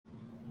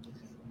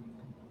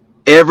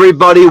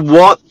Everybody,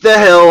 what the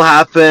hell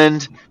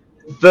happened?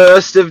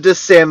 1st of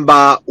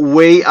December,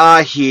 we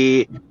are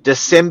here.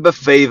 December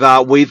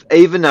fever. We've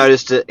even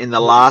noticed it in the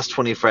last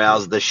 24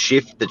 hours, the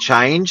shift, the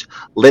change.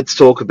 Let's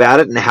talk about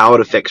it and how it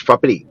affects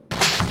property.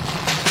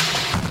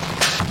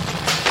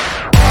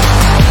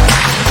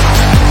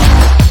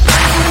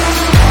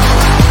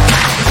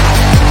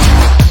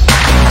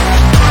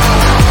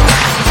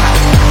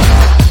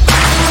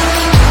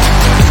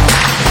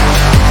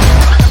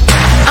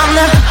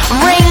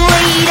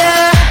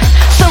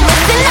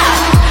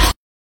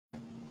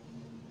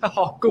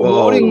 Oh, good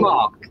morning,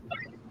 Mark.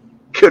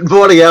 Good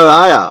morning. How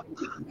are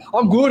you?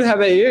 I'm good. How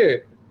about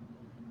you?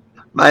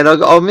 Mate,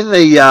 I'm in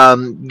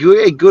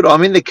the good.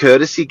 I'm in the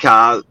courtesy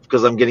car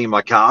because I'm getting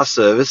my car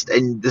serviced,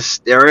 and the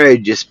stereo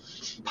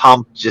just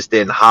pumped just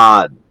then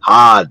hard.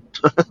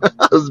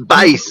 It was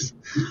bass.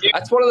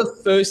 That's one of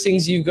the first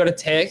things you've got to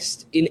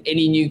test in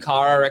any new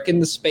car, I reckon,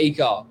 the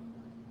speaker.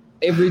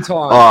 Every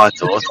time. Oh,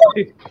 it's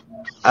awesome.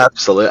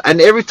 Absolutely.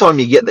 And every time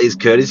you get these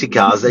courtesy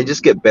cars, they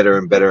just get better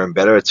and better and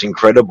better. It's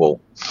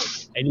incredible.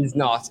 It is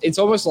nuts. It's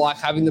almost like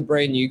having the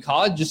brand new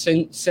car. Just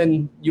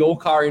send your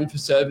car in for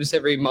service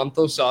every month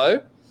or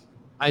so,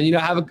 and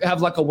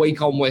have like a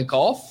week on, week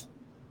off.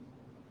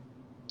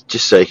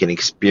 Just so you can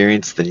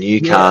experience the new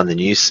car and the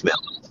new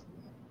smell.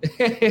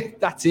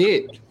 That's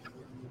it.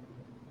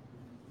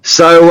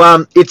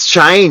 So it's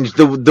changed.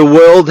 The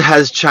world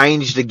has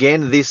changed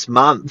again this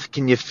month.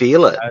 Can you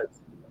feel it?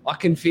 I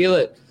can feel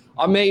it.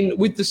 I mean,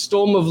 with the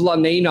storm of La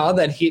Nina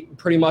that hit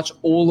pretty much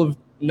all of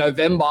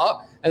November,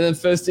 and then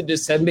 1st of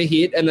December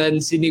hit, and then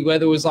Sydney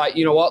weather was like,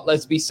 you know what,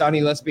 let's be sunny,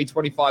 let's be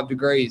 25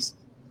 degrees.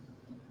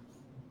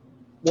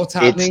 What's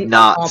happening? It's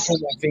nuts. I can't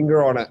put my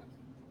finger on it.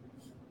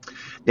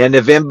 Now,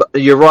 November,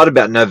 you're right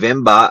about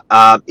November.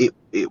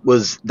 It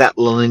was that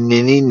La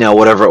Nina,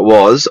 whatever it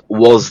was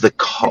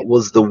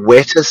the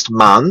wettest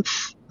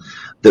month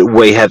that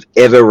we have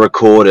ever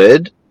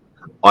recorded,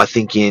 I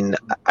think, in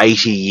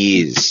 80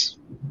 years.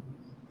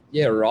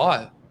 Yeah,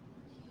 right.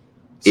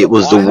 It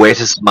was the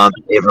wettest month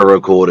ever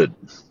recorded.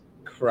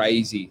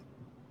 Crazy.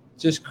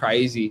 Just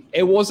crazy.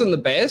 It wasn't the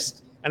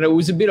best, and it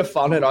was a bit of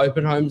fun at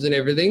open homes and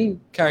everything,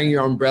 carrying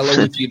your umbrella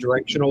with your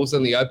directionals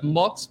and the open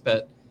box,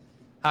 but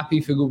happy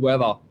for good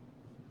weather.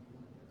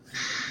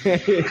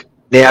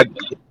 Now,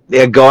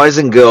 guys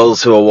and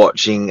girls who are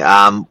watching,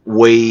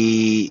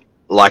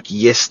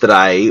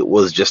 yesterday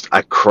was just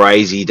a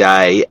crazy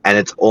day, and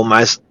it's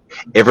almost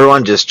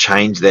everyone just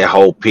changed their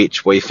whole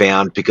pitch, we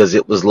found, because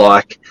it was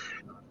like,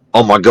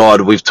 oh my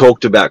God, we've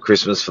talked about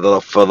Christmas for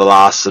the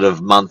last sort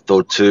of month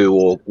or two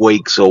or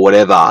weeks or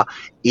whatever.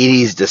 It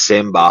is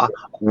December.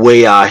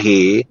 We are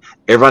here.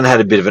 Everyone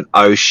had a bit of an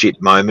oh shit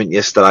moment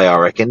yesterday, I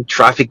reckon.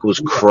 Traffic was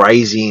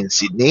crazy in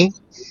Sydney.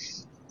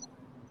 It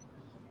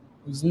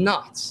was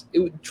nuts.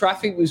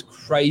 Traffic was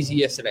crazy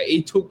yesterday.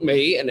 It took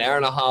me an hour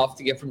and a half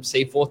to get from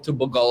Seaforth to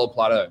Bogola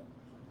Plateau.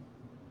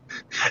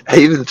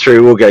 Even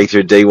we're going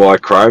through DY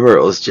Cromer,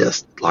 it was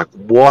just like,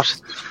 what?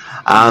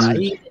 How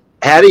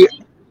do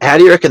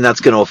you reckon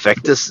that's going to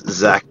affect us,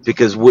 Zach?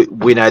 Because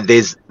we know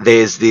there's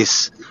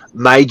this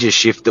major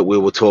shift that we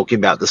were talking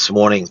about this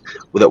morning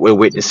that we're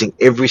witnessing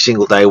every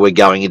single day we're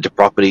going into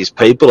properties.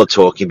 People are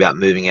talking about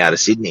moving out of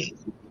Sydney.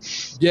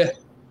 Yeah.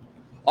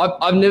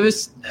 I've never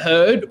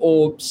heard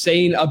or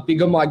seen a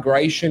bigger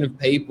migration of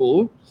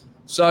people.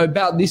 So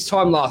about this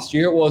time last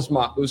year, it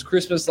was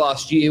Christmas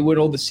last year when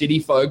all the city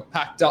folk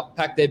packed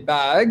their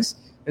bags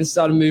and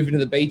started moving to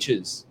the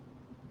beaches.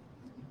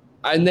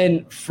 And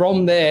then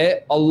from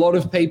there, a lot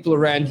of people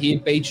around here,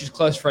 beaches,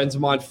 close friends of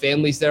mine,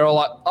 families, they're all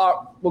like,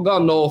 oh, we're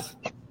going north.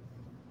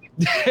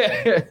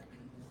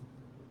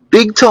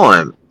 Big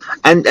time.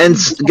 And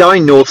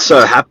going north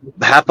so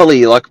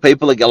happily, like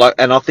people are like,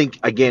 and I think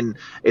again,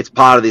 it's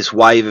part of this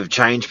wave of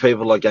change.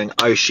 People are going,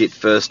 oh shit,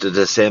 1st of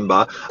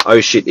December.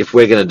 Oh shit, if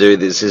we're going to do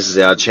this is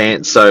our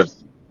chance. So,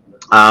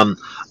 I'd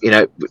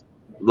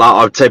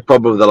say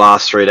probably the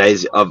last 3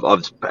 days, I've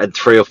had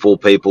 3 or 4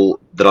 people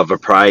that I've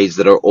appraised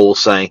that are all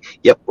saying,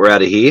 yep, we're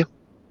out of here.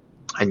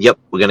 And yep,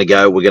 we're going to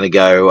go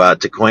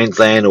to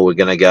Queensland, or we're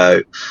going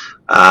to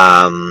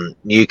go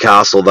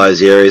Newcastle,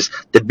 those areas.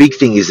 The big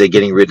thing is they're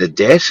getting rid of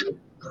debt.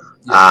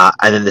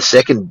 And then the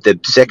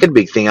second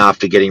big thing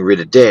after getting rid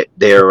of debt,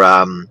 they're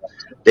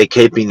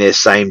keeping their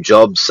same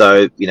job.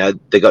 So,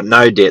 they got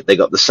no debt, they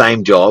got the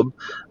same job,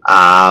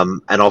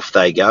 and off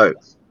they go.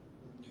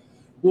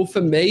 Well,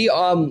 for me, a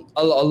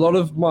lot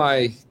of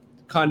my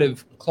kind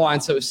of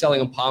clients that were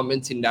selling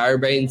apartments in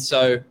Narrabeen,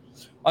 so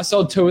I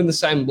sold 2 in the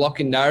same block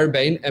in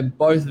Narrabeen, and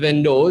both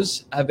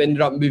vendors have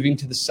ended up moving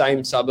to the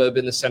same suburb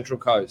in the Central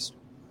Coast.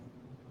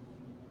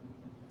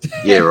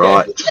 Yeah,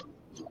 right.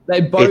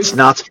 They both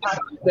nuts.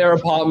 packed their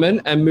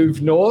apartment and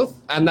moved north,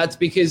 and that's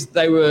because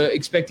they were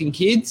expecting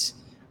kids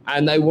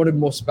and they wanted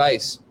more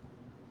space.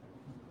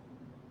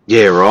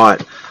 Yeah, right.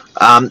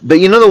 But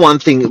the one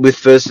thing with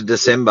 1st of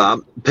December,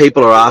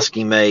 people are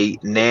asking me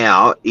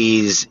now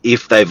is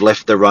if they've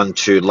left the run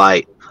too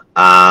late.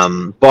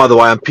 By the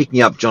way, I'm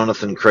picking up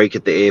Jonathan Creek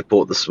at the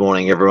airport this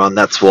morning, everyone.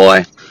 That's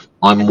why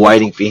I'm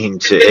waiting for him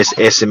to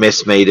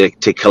SMS me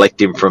to collect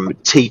him from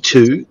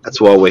T2. That's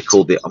why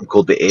I'm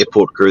called the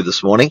airport crew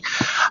this morning.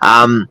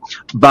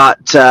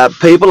 But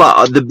people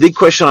are the big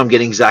question I'm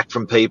getting, Zach,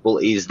 from people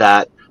is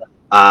that,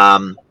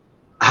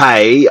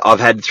 hey, I've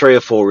had 3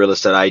 or 4 real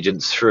estate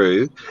agents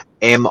through.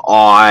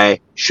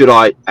 Should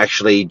I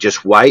actually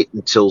just wait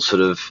until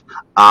sort of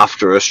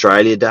after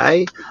Australia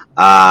Day?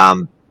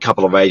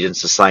 Couple of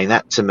agents are saying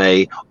that to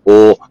me,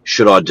 or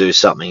should I do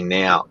something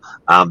now?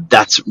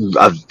 That's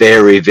a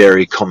very,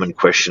 very common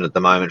question at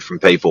the moment from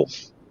people.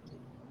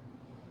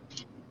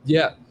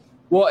 Yeah,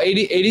 well, it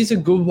is a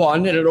good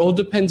one, and it all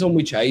depends on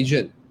which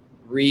agent,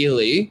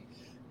 really,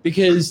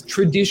 because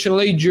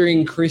traditionally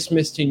during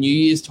Christmas to New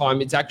Year's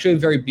time, it's actually a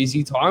very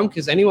busy time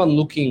because anyone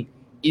looking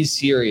is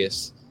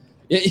serious.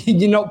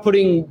 You're not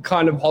putting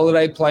kind of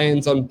holiday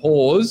plans on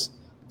pause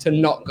to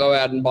not go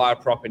out and buy a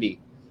property.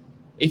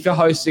 If you're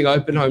hosting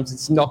open homes,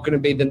 it's not going to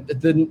be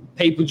the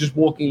people just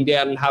walking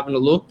down and having a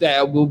look.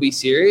 They will be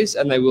serious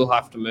and they will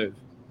have to move.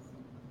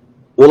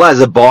 Well,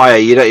 as a buyer,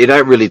 you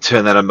don't really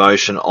turn that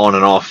emotion on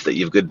and off that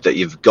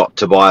you've got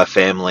to buy a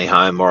family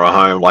home or a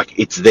home. Like,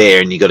 it's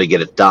there and you got to get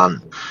it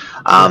done.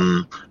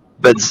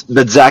 But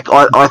Zach,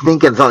 I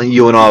think it's something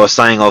you and I were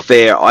saying off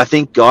air. I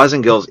think, guys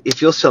and girls,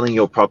 if you're selling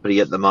your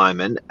property at the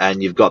moment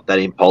and you've got that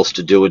impulse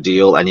to do a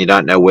deal and you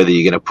don't know whether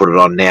you're going to put it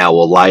on now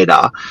or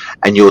later,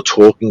 and you're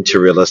talking to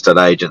real estate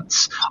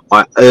agents,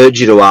 I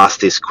urge you to ask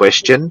this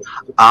question.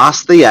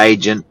 Ask the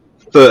agent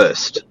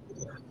first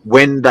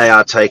when they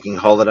are taking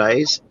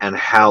holidays and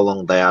how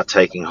long they are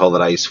taking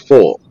holidays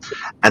for.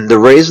 And the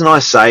reason I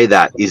say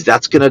that is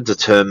that's going to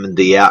determine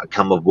the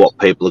outcome of what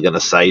people are going to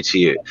say to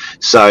you.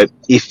 So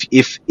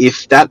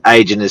if that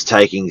agent is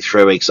taking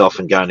 3 weeks off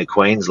and going to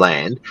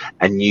Queensland,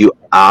 and you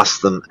ask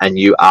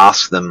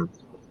them,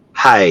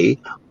 hey,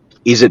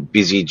 is it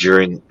busy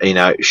during,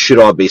 should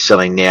I be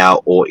selling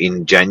now or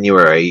in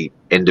January,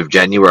 end of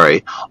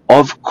January?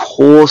 Of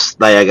course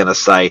they are going to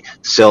say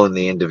sell in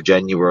the end of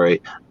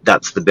January.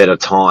 That's the better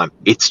time.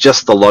 It's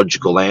just the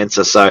logical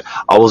answer. So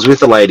I was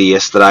with a lady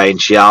yesterday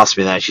and she asked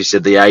me that. She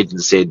said the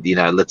agent said,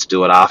 let's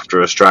do it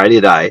after Australia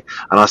Day.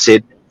 And I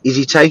said, is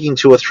he taking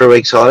 2 or 3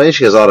 weeks holiday?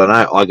 She goes, I don't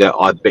know. I go,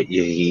 I bet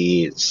you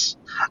he is.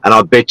 And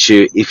I bet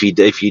you if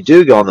you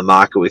do go on the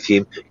market with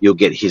him, you'll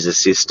get his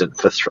assistant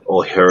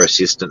or her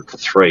assistant for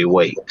 3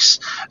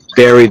 weeks.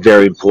 Very,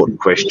 very important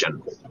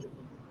question.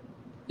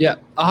 Yeah,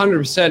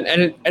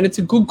 100%. And it's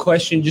a good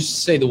question just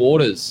to see the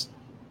waters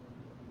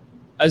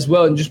as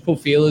well, and just put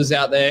feelers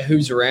out there,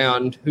 who's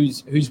around,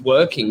 who's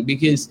working.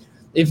 Because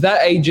if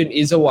that agent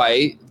is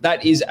away,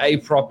 that is a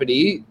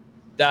property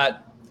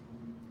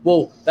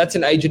that's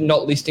an agent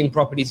not listing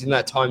properties in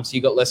that time, so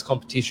you got less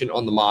competition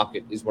on the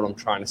market, is what I'm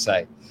trying to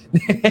say.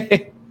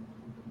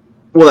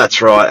 Well,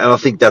 that's right, and I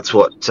think that's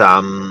what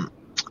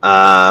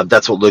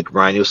Luke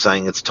Moraney was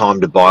saying. It's time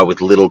to buy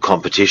with little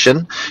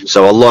competition.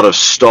 So a lot of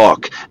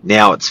stock,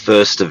 now it's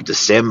 1st of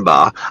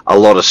December, a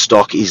lot of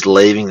stock is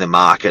leaving the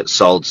market,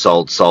 sold,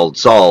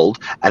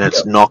 and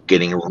it's not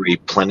getting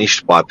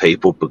replenished by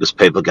people because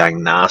people are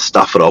going, nah,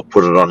 stuff it, I'll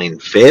put it on in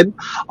Feb.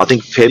 I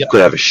think Feb could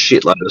have a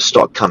shitload of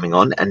stock coming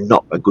on and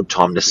not a good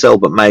time to sell,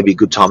 but maybe a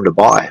good time to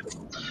buy.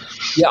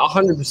 Yeah,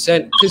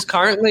 100%. Because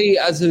currently,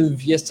 as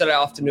of yesterday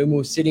afternoon, we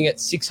were sitting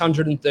at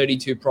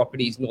 632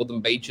 properties,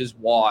 Northern Beaches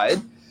wide.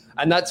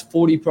 And that's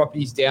 40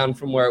 properties down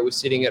from where it was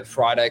sitting at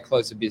Friday,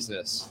 close of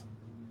business.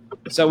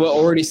 So we're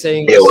already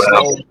seeing a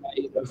small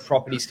wave of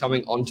properties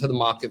coming onto the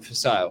market for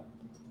sale.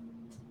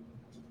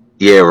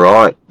 Yeah,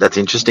 right. That's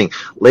interesting.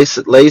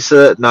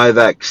 Lisa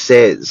Novak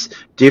says,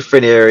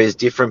 different areas,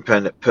 different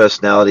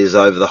personalities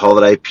over the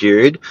holiday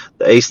period.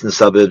 The eastern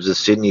suburbs of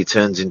Sydney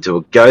turns into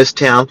a ghost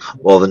town,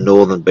 while the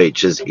northern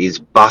beaches is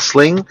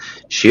bustling.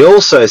 She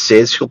also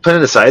says, she's got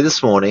plenty to say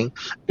this morning,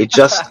 it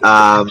just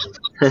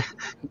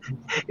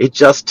it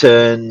just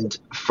turned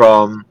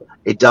from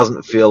it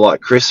doesn't feel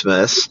like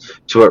Christmas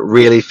to it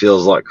really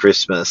feels like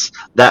Christmas.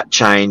 That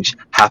change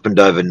happened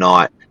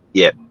overnight.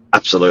 Yep.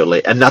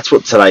 Absolutely. And that's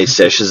what today's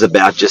session is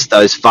about, just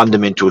those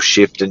fundamental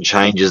shift and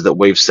changes that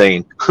we've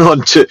seen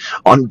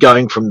on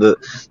going from the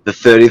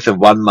 30th of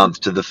one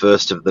month to the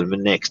 1st of the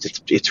next.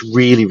 It's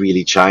really,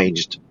 really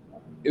changed.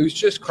 It was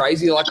just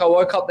crazy. Like, I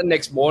woke up the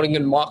next morning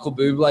and Michael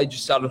Bublé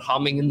just started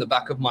humming in the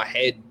back of my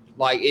head.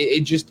 Like, it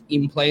just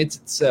implants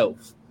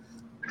itself.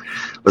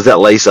 Was that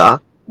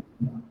Lisa?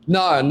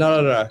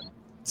 No.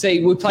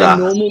 See, we play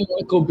normal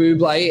Michael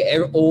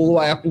Bublé all the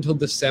way up until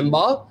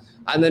December.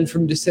 And then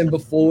from December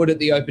forward at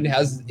the open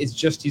house, it's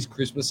just his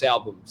Christmas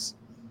albums.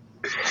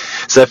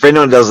 So if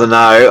anyone doesn't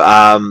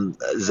know,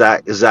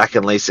 Zach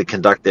and Lisa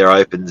conduct their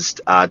opens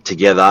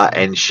together,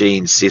 and she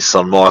insists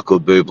on Michael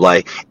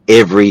Bublé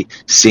every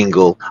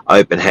single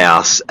open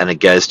house, and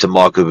it goes to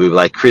Michael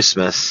Bublé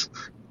Christmas.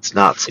 It's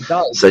nuts. It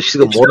does. So she's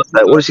got more to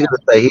say. What is she going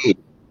to say here?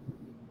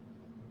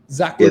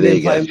 Zach has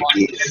been playing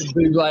Michael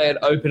Bublé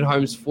at open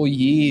homes for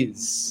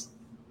years.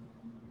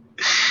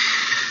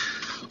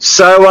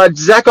 So,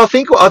 Zach, I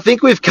think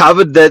we've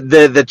covered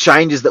the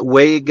changes that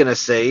we're going to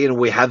see, and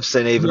we have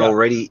seen even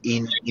already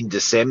in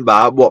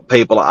December. What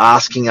people are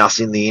asking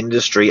us in the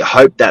industry. I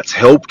hope that's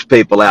helped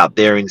people out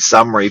there. In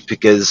summary,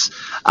 because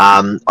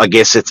I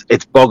guess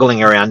it's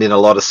boggling around in a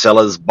lot of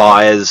sellers,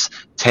 buyers,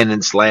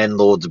 tenants,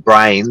 landlords'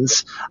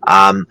 brains.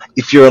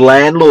 If you're a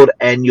landlord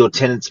and your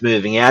tenant's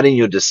moving out in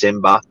your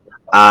December,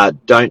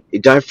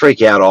 don't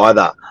freak out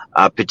either.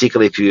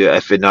 Particularly if you're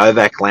a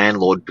Novak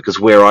landlord, because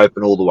we're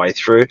open all the way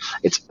through.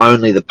 It's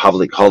only the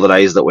public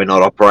holidays that we're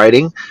not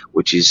operating,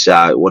 which is,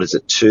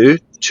 two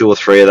or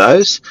three of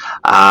those.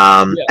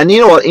 And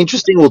you know what,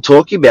 interesting we'll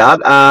talk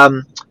about,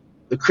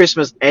 the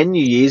Christmas and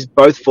New Year's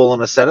both fall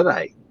on a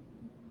Saturday.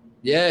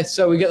 Yeah,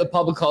 so we get the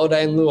public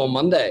holiday in lieu on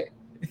Monday.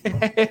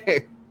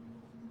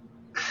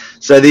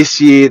 So this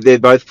year they're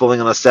both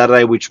falling on a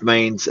Saturday, which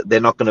means they're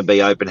not going to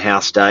be open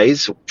house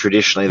days.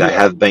 Traditionally, they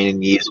have been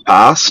in years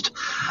past.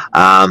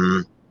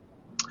 But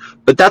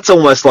that's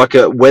almost like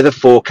a weather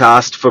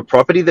forecast for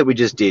property that we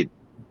just did.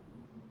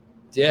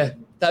 Yeah,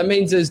 that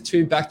means there's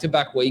 2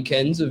 back-to-back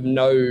weekends of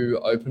no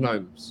open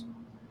homes.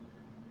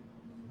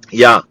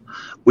 Yeah,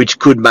 which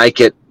could make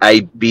it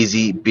a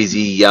busy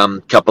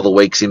couple of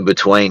weeks in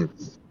between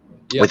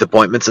with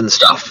appointments and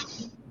stuff.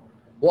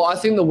 Well, I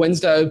think the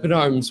Wednesday open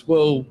homes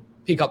will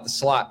pick up the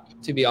slack,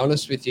 to be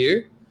honest with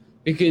you,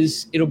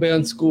 because it'll be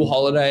on school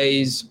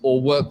holidays or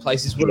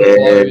workplaces would have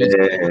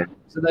closed.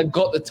 So they've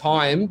got the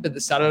time, but the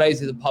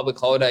Saturdays are the public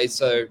holidays,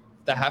 so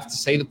they have to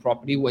see the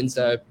property.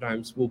 Wednesday open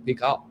homes will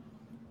pick up.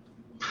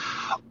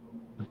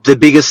 The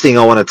biggest thing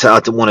I want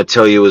to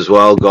tell you as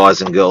well,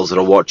 guys and girls that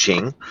are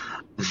watching,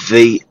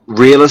 the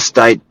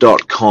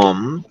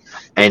realestate.com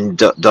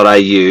and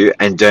 .au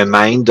and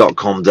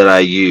domain.com.au,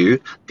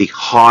 the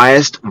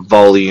highest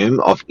volume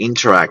of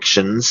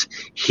interactions,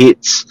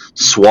 hits,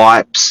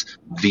 swipes,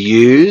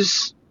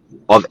 views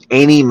of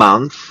any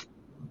month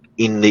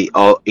in the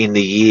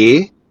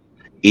year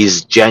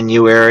is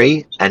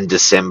January and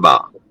December.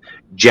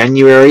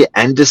 January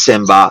and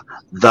December,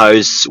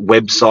 those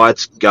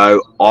websites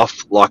go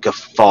off like a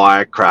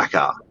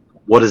firecracker.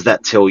 What does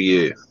that tell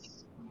you?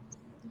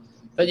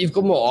 That you've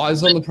got more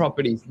eyes on the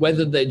property,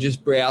 whether they're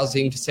just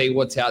browsing to see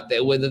what's out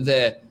there, whether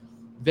they're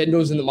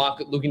vendors in the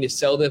market looking to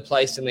sell their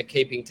place and they're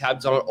keeping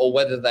tabs on it, or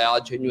whether they are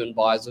genuine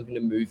buyers looking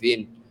to move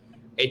in.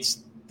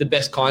 It's the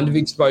best kind of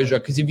exposure,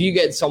 because if you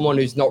get someone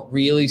who's not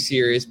really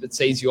serious but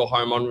sees your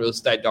home on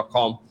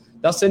realestate.com,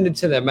 they'll send it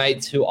to their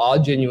mates who are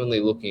genuinely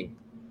looking.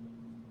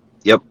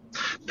 Yep.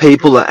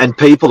 People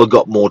have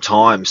got more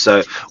time.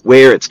 So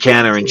where it's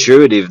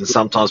counterintuitive and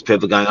sometimes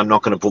people are going, I'm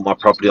not going to put my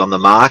property on the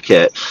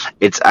market,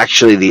 it's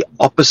actually the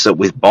opposite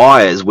with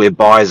buyers, where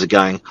buyers are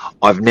going,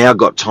 I've now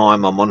got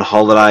time, I'm on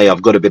holiday,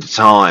 I've got a bit of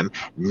time,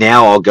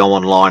 now I'll go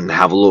online and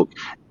have a look.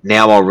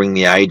 Now I'll ring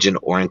the agent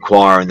or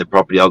inquire in the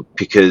property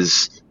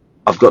because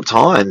I've got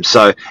time.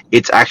 So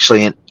it's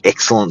actually an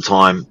excellent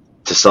time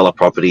to sell a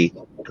property,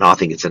 and I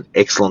think it's an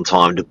excellent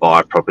time to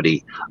buy a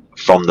property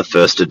from the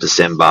 1st of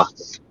December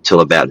till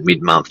about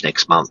mid-month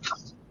next month.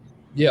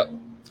 Yep,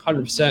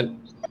 100%.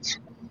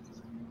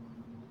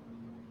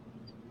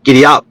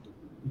 Giddy up.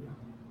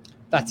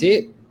 That's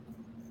it.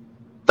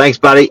 Thanks,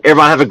 buddy.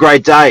 Everyone have a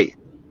great day.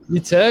 You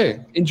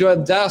too. Enjoy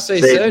the day. I'll see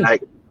you soon.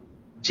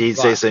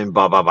 Cheers. See you soon.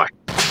 Bye.